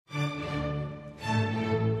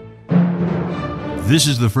This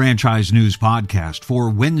is the Franchise News Podcast for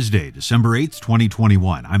Wednesday, December 8th,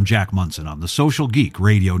 2021. I'm Jack Munson on the Social Geek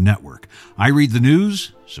Radio Network. I read the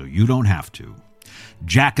news so you don't have to.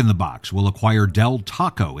 Jack in the Box will acquire Del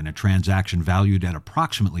Taco in a transaction valued at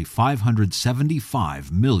approximately $575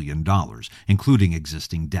 million, including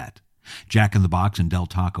existing debt. Jack in the Box and Del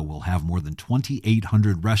Taco will have more than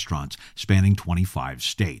 2,800 restaurants spanning 25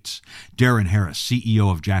 states. Darren Harris,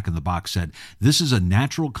 CEO of Jack in the Box, said, "This is a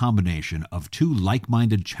natural combination of two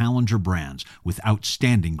like-minded challenger brands with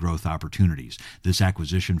outstanding growth opportunities. This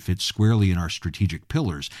acquisition fits squarely in our strategic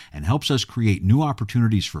pillars and helps us create new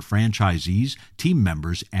opportunities for franchisees, team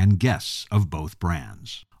members, and guests of both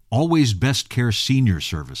brands." Always Best Care Senior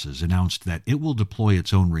Services announced that it will deploy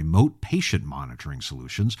its own remote patient monitoring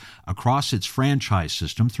solutions across its franchise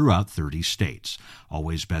system throughout 30 states.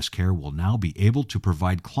 Always Best Care will now be able to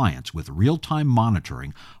provide clients with real-time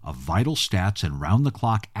monitoring of vital stats and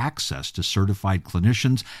round-the-clock access to certified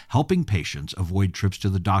clinicians, helping patients avoid trips to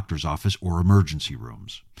the doctor's office or emergency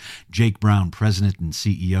rooms. Jake Brown, president and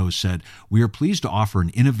CEO, said, "We are pleased to offer an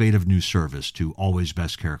innovative new service to Always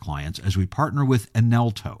Best Care clients as we partner with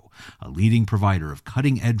Enelto, a leading provider of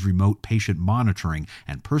cutting-edge remote patient monitoring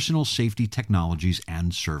and personal safety technologies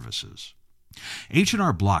and services."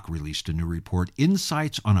 H&R Block released a new report,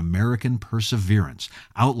 Insights on American Perseverance,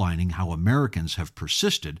 outlining how Americans have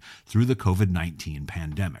persisted through the COVID-19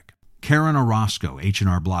 pandemic. Karen Orozco,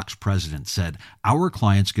 H&R Block's president, said, "Our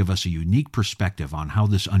clients give us a unique perspective on how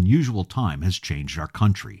this unusual time has changed our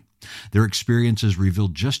country. Their experiences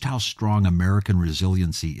revealed just how strong American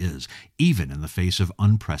resiliency is, even in the face of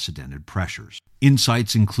unprecedented pressures."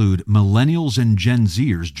 Insights include millennials and Gen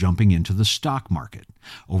Zers jumping into the stock market.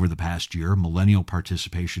 Over the past year, millennial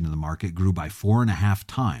participation in the market grew by 4.5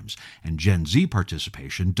 times, and Gen Z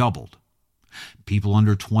participation doubled. People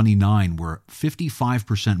under 29 were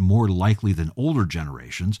 55% more likely than older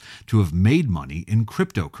generations to have made money in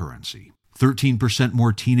cryptocurrency. 13%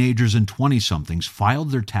 more teenagers and 20-somethings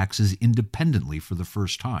filed their taxes independently for the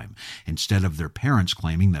first time, instead of their parents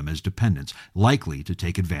claiming them as dependents, likely to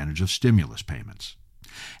take advantage of stimulus payments.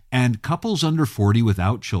 And couples under 40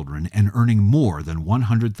 without children and earning more than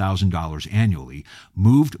 $100,000 annually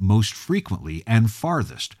moved most frequently and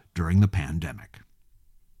farthest during the pandemic.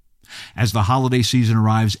 As the holiday season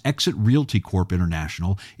arrives, Exit Realty Corp.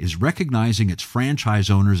 International is recognizing its franchise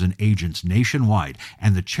owners and agents nationwide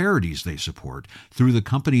and the charities they support through the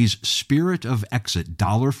company's Spirit of Exit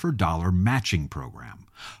dollar-for-dollar matching program.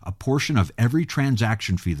 A portion of every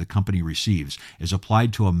transaction fee the company receives is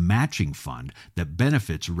applied to a matching fund that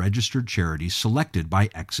benefits registered charities selected by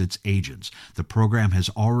Exit's agents. The program has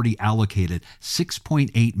already allocated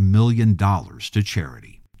 $6.8 million to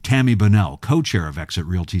charity. Tammy Bunnell, co-chair of Exit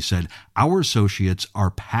Realty, said, "Our associates are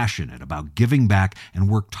passionate about giving back and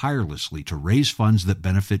work tirelessly to raise funds that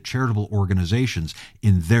benefit charitable organizations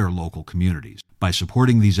in their local communities. By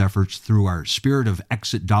supporting these efforts through our Spirit of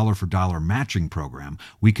Exit dollar-for-dollar matching program,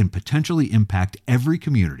 we can potentially impact every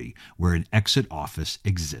community where an Exit office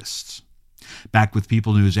exists." Back with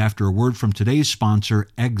People News after a word from today's sponsor,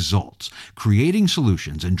 Exults. Creating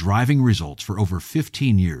solutions and driving results for over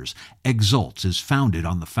 15 years, Exults is founded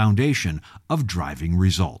on the foundation of driving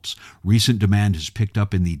results. Recent demand has picked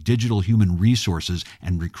up in the digital human resources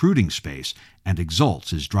and recruiting space, and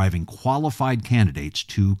Exults is driving qualified candidates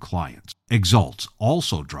to clients. Exults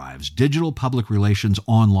also drives digital public relations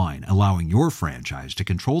online, allowing your franchise to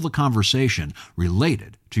control the conversation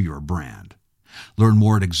related to your brand. Learn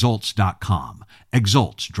more at exults.com.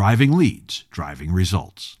 Exults, driving leads, driving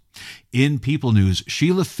results. In People News,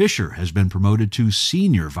 Sheila Fisher has been promoted to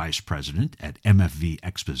Senior Vice President at MFV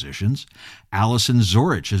Expositions. Allison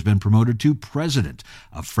Zorich has been promoted to President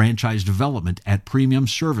of Franchise Development at Premium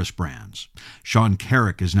Service Brands. Sean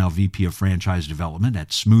Carrick is now VP of Franchise Development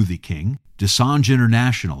at Smoothie King. Desange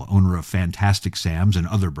International, owner of Fantastic Sam's and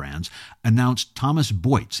other brands, announced Thomas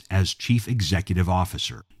Boytz as Chief Executive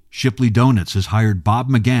Officer. Shipley Donuts has hired Bob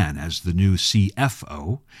McGann as the new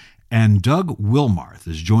CFO, and Doug Wilmarth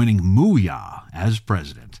is joining Mooyah as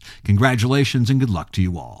president. Congratulations and good luck to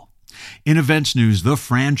you all. In events news, the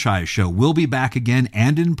Franchise Show will be back again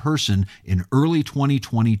and in person in early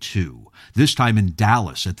 2022, this time in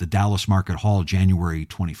Dallas at the Dallas Market Hall January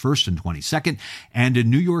 21st and 22nd, and in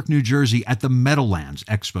New York, New Jersey at the Meadowlands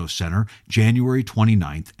Expo Center January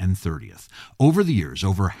 29th and 30th. Over the years,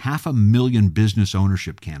 over 500,000 business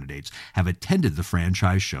ownership candidates have attended the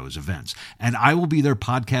Franchise Show's events, and I will be there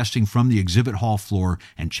podcasting from the exhibit hall floor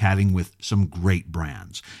and chatting with some great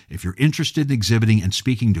brands. If you're interested in exhibiting and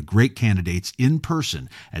speaking to great great candidates in person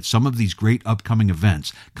at some of these great upcoming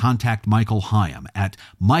events, contact Michael Hyam at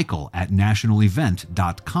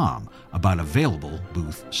michael@nationalevent.com about available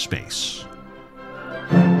booth space.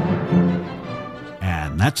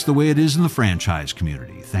 And that's the way it is in the franchise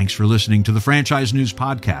community. Thanks for listening to the Franchise News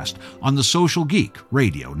Podcast on the Social Geek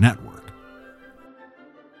Radio Network.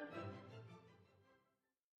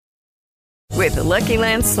 With the Lucky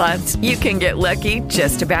Land Slots, you can get lucky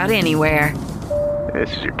just about anywhere.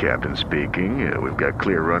 This is your captain speaking. We've got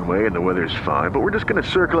clear runway and the weather's fine, but we're just going to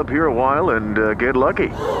circle up here a while and get lucky.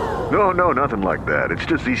 No, nothing like that. It's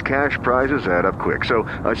just these cash prizes add up quick. So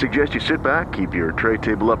I suggest you sit back, keep your tray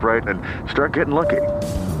table upright, and start getting lucky.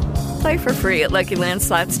 Play for free at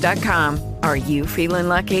LuckyLandSlots.com. Are you feeling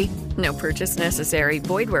lucky? No purchase necessary.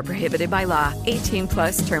 Void where prohibited by law.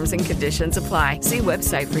 18+ terms and conditions apply. See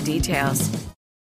website for details.